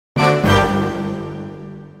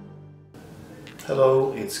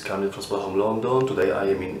Hello, it's Kamil from Spotahome London. Today I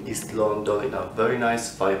am in East London in a very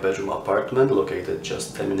nice 5-bedroom apartment located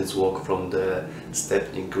just 10 minutes walk from the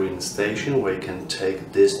Stepney Green station, where you can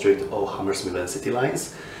take District or Hammersmith and City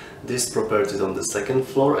lines. This property is on the second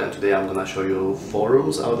floor, and today I'm gonna show you 4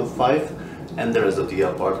 rooms out of 5 and the rest of the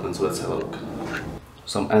apartment, so let's have a look.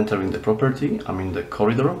 So I'm entering the property. I'm in the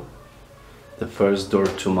corridor. The first door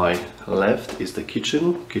to my left is the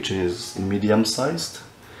kitchen. Kitchen is medium sized.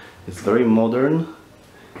 It's very modern.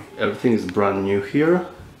 Everything is brand new here.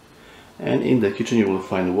 And in the kitchen you will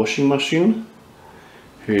find a washing machine.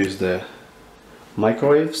 Here is the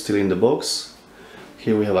microwave, still in the box.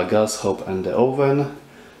 Here we have a gas hob and the oven.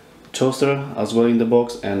 Toaster as well in the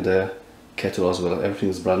box, and the kettle as well. Everything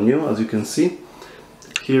is brand new, as you can see.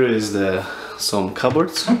 Here is some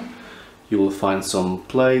cupboards. You will find some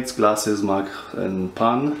plates, glasses, mug and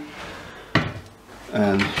pan.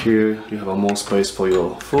 And here you have a more space for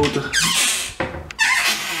your food.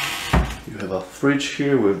 You have a fridge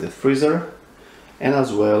here with the freezer. And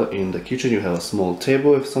as well in the kitchen you have a small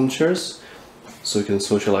table with some chairs. So you can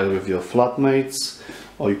socialize with your flatmates,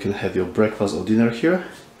 or you can have your breakfast or dinner here.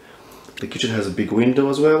 The kitchen has a big window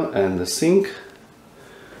as well, and the sink.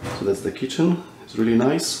 So that's the kitchen. It's really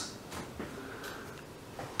nice.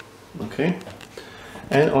 Okay.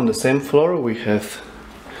 And on the same floor we have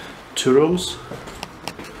 2 rooms.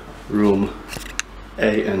 Room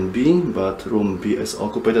A and B, but room B is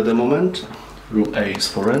occupied at the moment. Room A is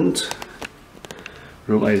for rent.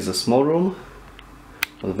 Room A is a small room,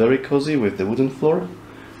 but very cozy with the wooden floor.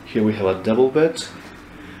 Here we have a double bed.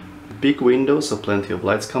 Big window, so plenty of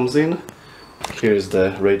lights comes in. Here is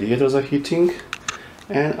the radiators are heating,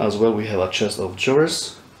 and as well we have a chest of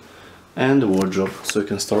drawers and a wardrobe, so you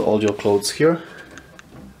can store all your clothes here.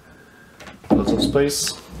 Lots of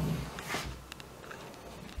space.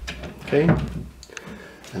 Okay,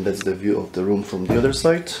 and that's the view of the room from the other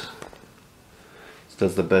side. So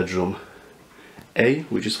that's the bedroom A,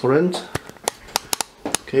 which is for rent.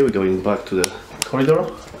 Okay, we're going back to the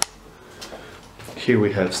corridor. Here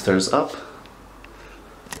we have stairs up,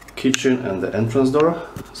 kitchen and the entrance door,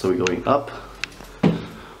 so we're going up.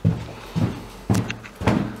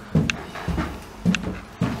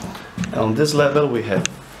 And on this level we have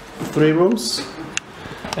 3 rooms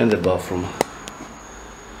and the bathroom.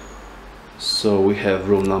 So we have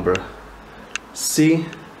room number C,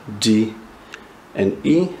 D and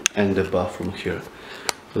E, and the bathroom here.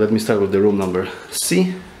 So let me start with the room number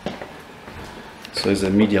C. So it's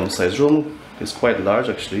a medium-sized room. It's quite large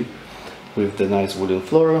actually, with the nice wooden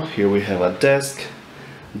floor. Here we have a desk,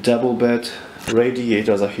 double bed,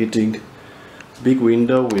 radiators are heating, big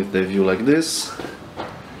window with the view like this.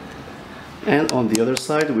 And on the other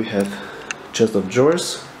side we have chest of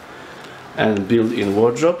drawers and built-in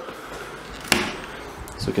wardrobe.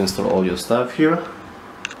 So you can store all your stuff here.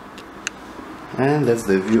 And that's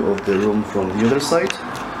the view of the room from the other side.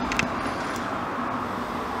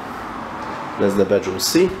 That's the bedroom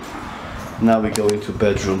C. Now we go into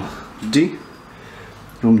bedroom D.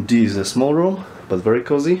 Room D is a small room, but very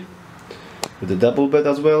cozy, with a double bed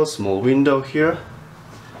as well, small window here.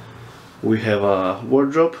 We have a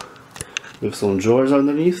wardrobe with some drawers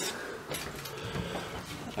underneath,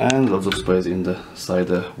 and lots of space in the side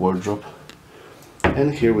the wardrobe.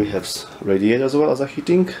 And here we have radiator as well as a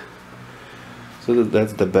heating. So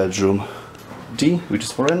that's the bedroom D, which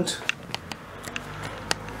is for rent.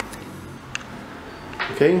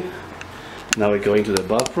 Okay, now we're going to the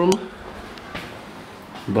bathroom.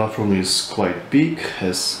 Bathroom is quite big,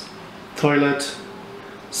 has toilet,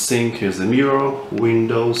 sink, here's the mirror,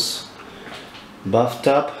 windows,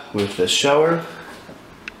 bathtub with the shower.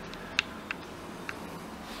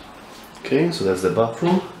 Okay, so that's the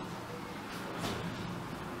bathroom.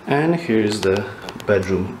 And here is the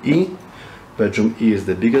bedroom E. Bedroom E is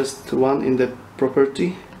the biggest one in the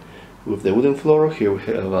property, with the wooden floor. Here we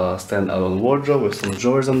have a stand-alone wardrobe with some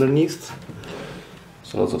drawers underneath.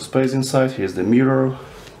 So lots of space inside. Here's the mirror,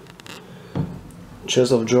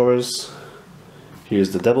 chest of drawers.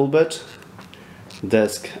 Here's the double bed,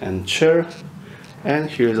 desk and chair. And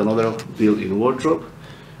here's another built-in wardrobe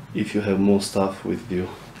if you have more stuff with you.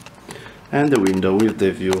 And the window with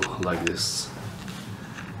the view like this.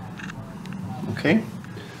 Okay,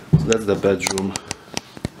 so that's the bedroom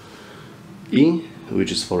E,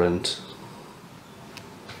 which is for rent.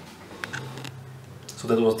 So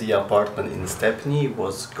that was the apartment in Stepney. It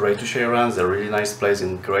was great to share around. It's a really nice place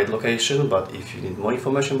in great location, but if you need more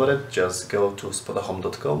information about it, just go to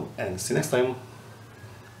spotahome.com, and see you next time.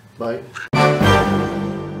 Bye.